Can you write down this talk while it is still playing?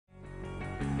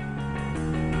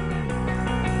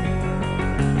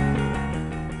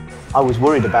I was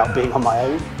worried about being on my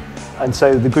own. And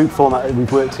so the group format that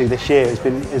we've worked to this year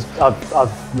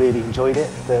I've really enjoyed it.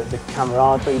 The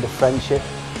camaraderie, the friendship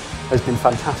has been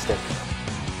fantastic.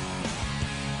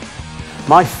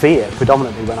 My fear,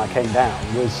 predominantly when I came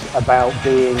down, was about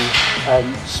being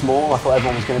small. I thought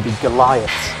everyone was going to be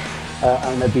Goliaths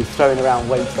and they'd be throwing around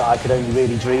weights that I could only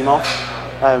really dream of.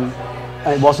 And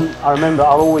it wasn't.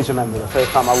 I'll always remember the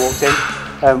first time I walked in.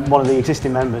 One of the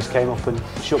existing members came up and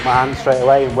shook my hand straight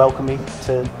away and welcomed me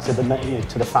to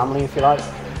the family, if you like.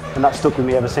 And that stuck with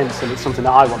me ever since, and it's something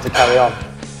that I want to carry on.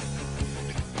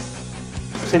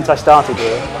 Since I started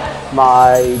here,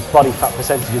 my body fat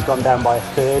percentage has gone down by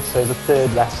 1/3, so there's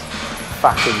 1/3 less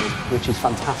fat in me, which is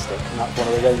fantastic, and that's one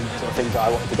of the main sort of things that I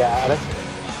wanted to get out of it.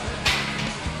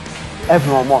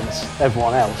 Everyone wants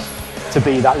everyone else to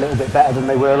be that little bit better than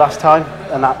they were last time,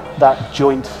 and that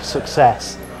joint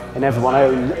success in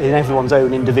everyone's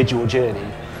own individual journey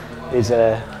is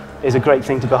a great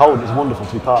thing to behold. It's wonderful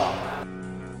to be part of.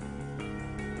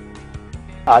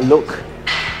 I look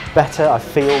better, I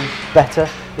feel better,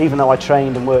 even though I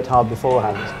trained and worked hard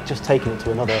beforehand. It's just taking it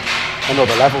to another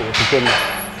level, which has been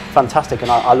fantastic,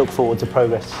 and I look forward to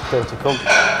progress still to come.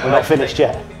 We're not finished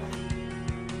yet.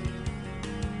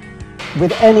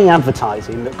 With any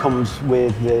advertising that comes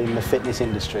in the fitness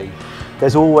industry,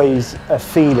 there's always a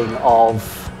feeling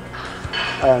of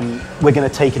we're going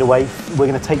to take it away, we're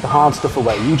going to take the hard stuff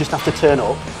away. You just have to turn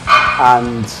up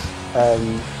and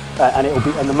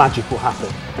the magic will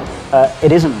happen.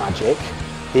 It isn't magic,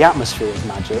 the atmosphere is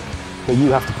magic, but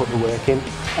you have to put the work in.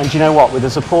 And do you know what, with the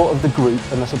support of the group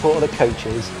and the support of the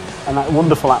coaches and that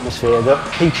wonderful atmosphere that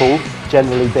people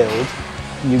generally build,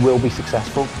 you will be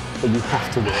successful, but you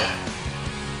have to work.